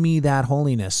gives me that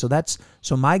holiness.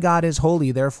 So my God is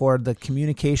holy, therefore the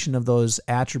communication of those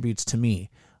attributes to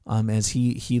me, as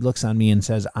he looks on me and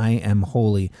says, I am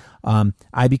holy.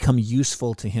 I become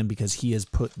useful to him because he has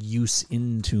put use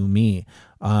into me.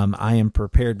 I am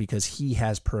prepared because he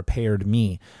has prepared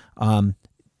me.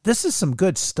 This is some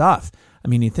good stuff. I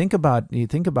mean, you think about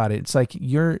it. It's like,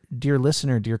 dear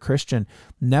listener, dear Christian,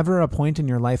 never a point in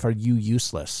your life are you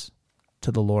useless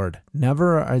to the Lord.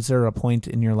 Never is there a point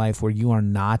in your life where you are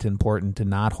not important and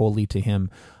not holy to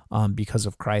him because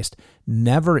of Christ.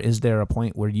 Never is there a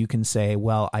point where you can say,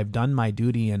 well, I've done my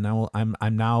duty and now I'm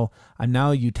now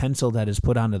a utensil that is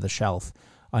put onto the shelf,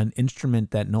 an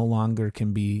instrument that no longer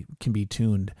can be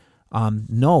tuned.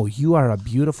 No, you are a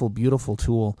beautiful, beautiful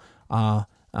tool.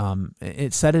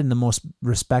 It's said in the most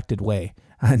respected way,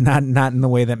 not in the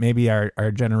way that maybe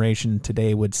our generation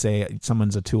today would say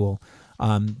someone's a tool.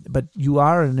 But you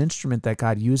are an instrument that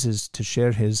God uses to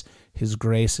share his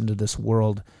grace into this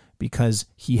world because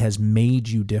he has made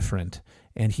you different.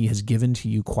 and he has given to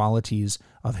you qualities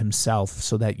of himself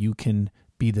so that you can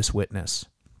be this witness.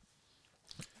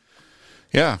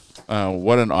 Yeah,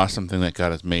 what an awesome thing that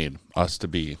God has made us to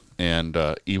be. And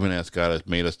even as God has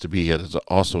made us to be, it is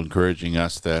also encouraging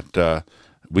us that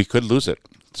we could lose it.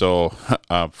 So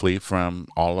flee from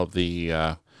all of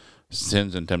the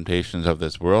sins and temptations of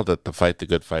this world, to fight the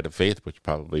good fight of faith, which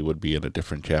probably would be in a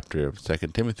different chapter of 2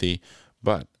 Timothy.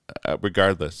 But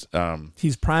regardless.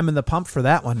 He's priming the pump for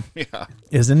that one, Yeah.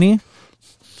 isn't he?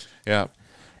 Yeah,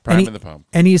 priming the pump.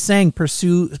 And he's saying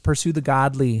pursue the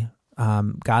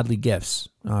godly gifts,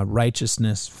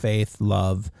 righteousness, faith,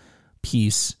 love,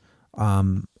 peace,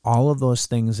 all of those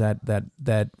things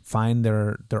that find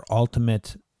their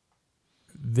ultimate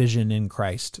vision in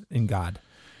Christ, in God.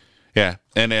 Yeah,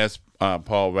 and as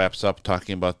Paul wraps up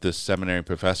talking about this seminary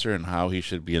professor and how he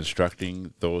should be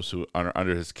instructing those who are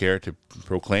under his care to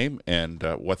proclaim, and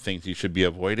what things he should be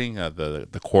avoiding,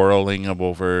 the quarreling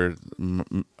over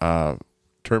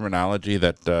terminology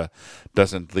that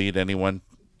doesn't lead anyone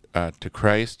to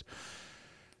Christ.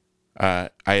 I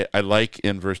like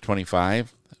in verse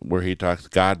 25 where he talks,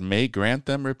 God may grant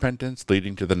them repentance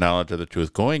leading to the knowledge of the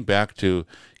truth. Going back to,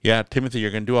 Timothy, you're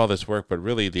going to do all this work, but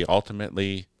really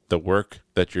ultimately the work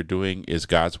that you're doing is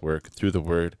God's work through the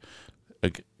word.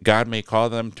 God may call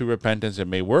them to repentance. It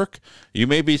may work. You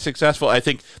may be successful. I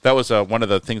think that was one of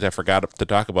the things I forgot to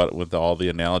talk about with all the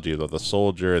analogies of the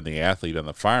soldier and the athlete and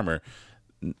the farmer.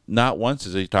 Not once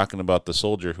is he talking about the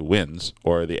soldier who wins,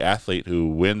 or the athlete who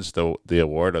wins the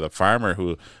award, or the farmer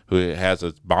who has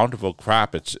a bountiful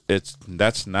crop.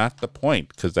 That's not the point,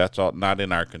 because that's all not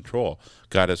in our control.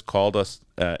 God has called us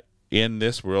in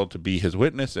this world to be His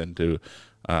witness and to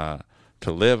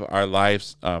live our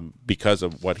lives because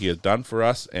of what He has done for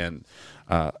us and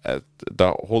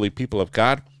the holy people of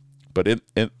God. But in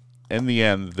the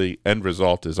end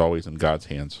result is always in God's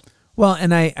hands. Well,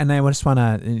 and I just want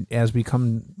to, as we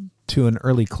come to an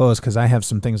early close, because I have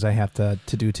some things I have to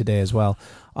do today as well.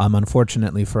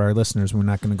 Unfortunately for our listeners, we're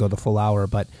not going to go the full hour,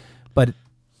 but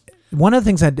one of the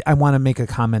things I want to make a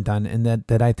comment on, and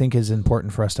that I think is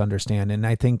important for us to understand, and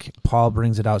I think Paul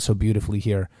brings it out so beautifully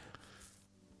here.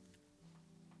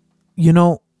 You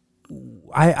know,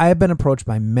 I have been approached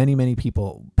by many, many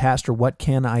people, Pastor, what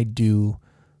can I do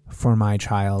for my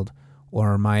child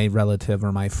or my relative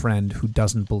or my friend who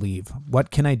doesn't believe?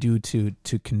 What can I do to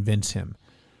convince him?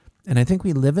 And I think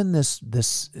we live in this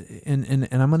and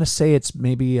I'm going to say it's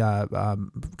maybe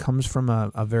comes from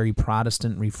a very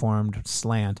Protestant Reformed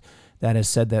slant that has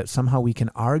said that somehow we can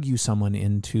argue someone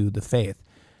into the faith.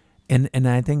 And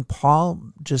I think Paul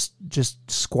just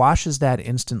squashes that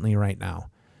instantly right now.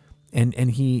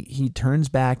 And he turns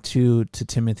back to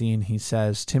Timothy and he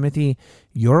says, Timothy,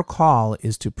 your call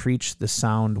is to preach the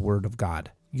sound word of God.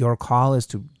 Your call is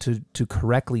to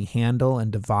correctly handle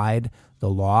and divide the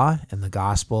law and the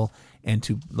gospel, and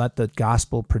to let the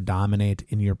gospel predominate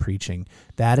in your preaching.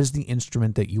 That is the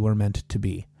instrument that you are meant to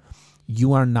be.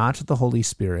 You are not the Holy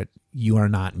Spirit. You are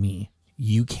not me.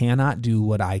 You cannot do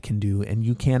what I can do, and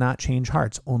you cannot change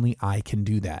hearts. Only I can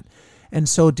do that. And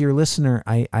so, dear listener,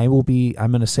 I'm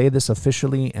going to say this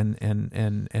officially,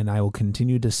 and I will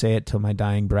continue to say it till my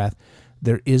dying breath.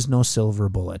 There is no silver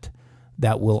bullet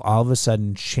that will all of a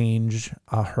sudden change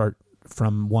a heart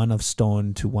from one of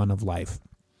stone to one of life.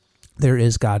 There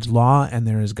is God's law and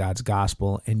there is God's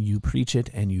gospel, and you preach it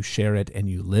and you share it and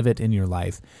you live it in your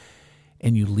life,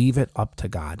 and you leave it up to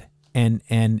God. And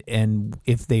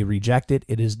if they reject it,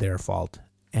 it is their fault.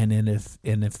 And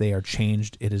if they are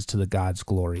changed, it is to the God's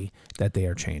glory that they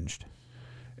are changed.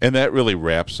 And that really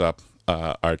wraps up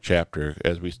our chapter.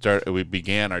 As we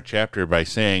began our chapter by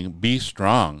saying, be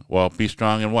strong. Well, be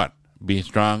strong in what? Be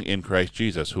strong in Christ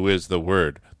Jesus, who is the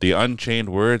Word, the unchained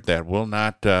Word that will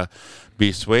not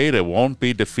be swayed. It won't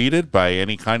be defeated by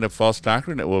any kind of false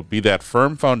doctrine. It will be that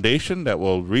firm foundation that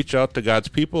will reach out to God's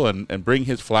people and bring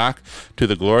His flock to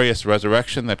the glorious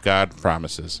resurrection that God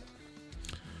promises.